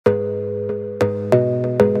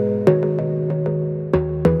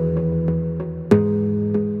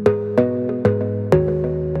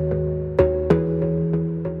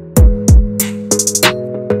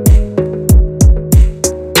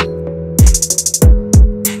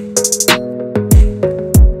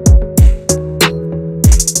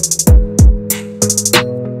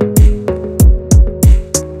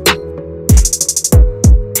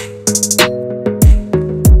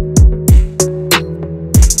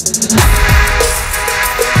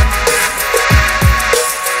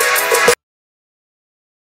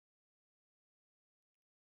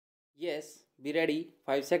Be ready,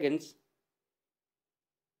 5 seconds.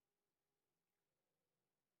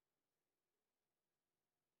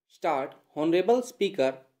 Start. Honorable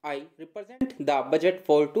Speaker, I represent the budget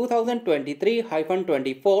for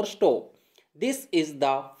 2023-24 STOP. This is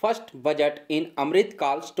the first budget in Amrit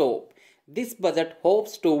Kal STOP. This budget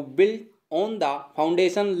hopes to build on the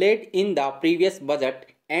foundation laid in the previous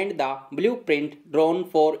budget and the blueprint drawn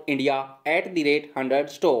for India at the rate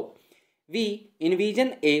 100 STOP. We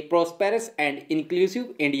envision a prosperous and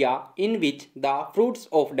inclusive India in which the fruits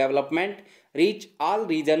of development reach all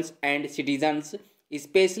regions and citizens,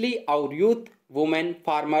 especially our youth, women,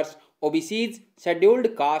 farmers, OBCs,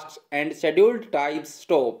 scheduled castes, and scheduled tribes.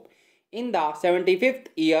 Stop. In the 75th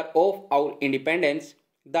year of our independence,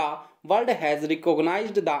 the world has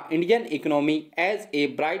recognized the Indian economy as a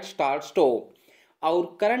bright star. Stop.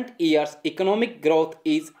 Our current year's economic growth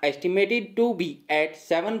is estimated to be at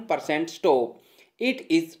 7%. Stop. It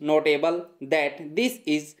is notable that this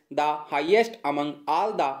is the highest among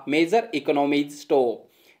all the major economies. Stop.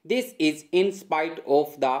 This is in spite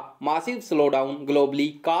of the massive slowdown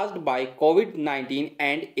globally caused by COVID-19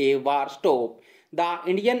 and a war. Stop. The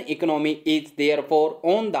Indian economy is therefore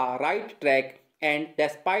on the right track, and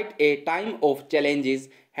despite a time of challenges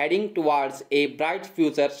heading towards a bright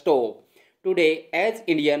future. Stop. Today, as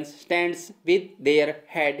Indians stands with their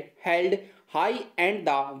head held high and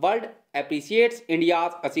the world appreciates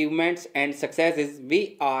India's achievements and successes,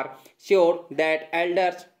 we are sure that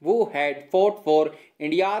elders who had fought for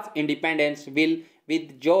India's independence will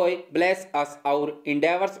with joy bless us our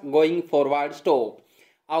endeavors going forward. Stop.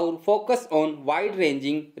 Our focus on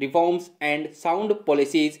wide-ranging reforms and sound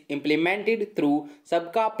policies implemented through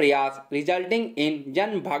Sabka Prayas, resulting in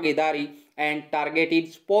Jan Bhagidari and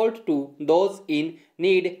targeted support to those in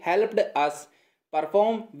need, helped us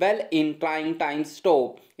perform well in trying times.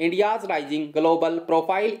 Stop. India's rising global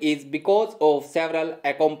profile is because of several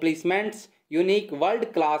accomplishments: unique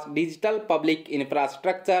world-class digital public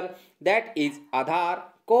infrastructure, that is Aadhaar,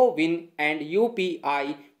 Co-win and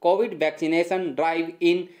UPI, COVID vaccination drive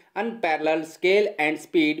in unparalleled scale and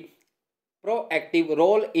speed, proactive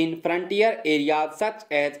role in frontier areas such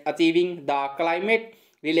as achieving the climate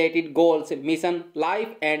related goals, Mission Life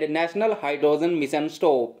and National Hydrogen Mission.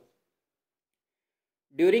 Stop.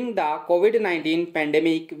 During the COVID-19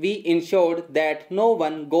 pandemic, we ensured that no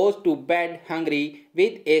one goes to bed hungry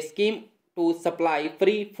with a scheme to supply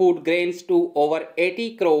free food grains to over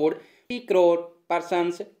 80 crore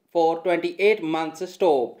persons for 28 months.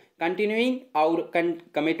 Stop. Continuing our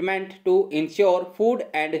commitment to ensure food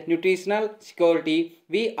and nutritional security,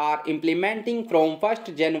 we are implementing from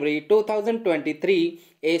 1st January 2023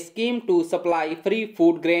 a scheme to supply free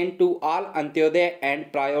food grain to all Antyodaya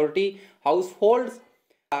and priority households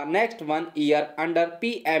the next 1 year under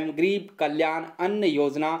PM Garib Kalyan Ann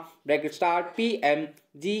Yojana PM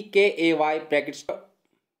GKAY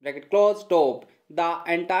close. Stop. The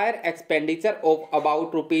entire expenditure of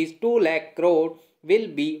about rupees 2 lakh crore will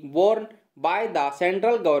be borne by the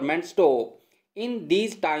central government. Stop. In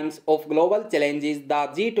these times of global challenges, the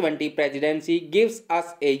G20 presidency gives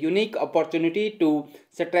us a unique opportunity to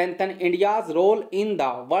strengthen India's role in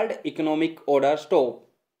the world economic order. Stop.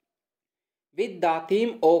 With the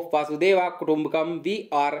theme of Vasudhaiva Kutumbakam, we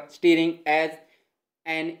are steering as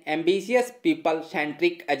an ambitious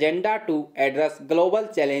people-centric agenda to address global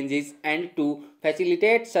challenges and to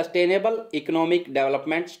facilitate sustainable economic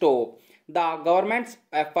development. Stop. The government's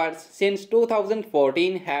efforts since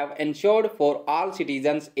 2014 have ensured for all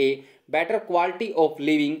citizens a better quality of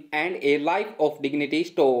living and a life of dignity.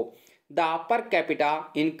 Stop. The per capita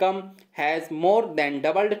income has more than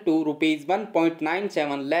doubled to rupees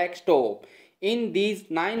 1.97 lakh. Stop. In these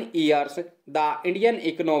 9 years, the Indian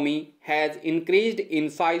economy has increased in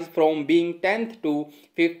size from being 10th to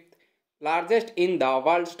 5th largest in the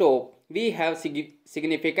world. Stop. We have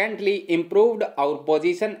significantly improved our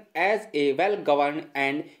position as a well-governed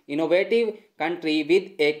and innovative country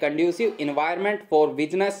with a conducive environment for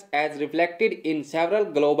business as reflected in several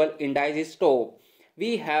global indices. Stop.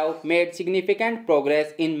 We have made significant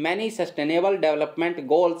progress in many sustainable development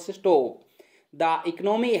goals. Stop. The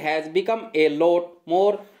economy has become a lot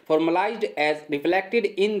more formalized as reflected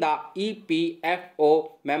in the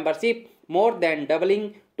EPFO membership, more than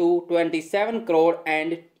doubling to 27 crore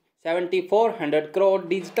and 7,400 crore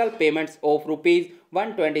digital payments of rupees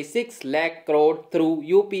 126 lakh crore through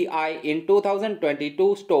UPI in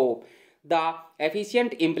 2022. Stop. The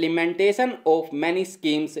efficient implementation of many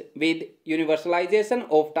schemes with universalization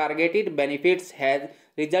of targeted benefits has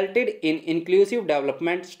resulted in inclusive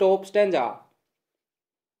development. Stop. Stanza.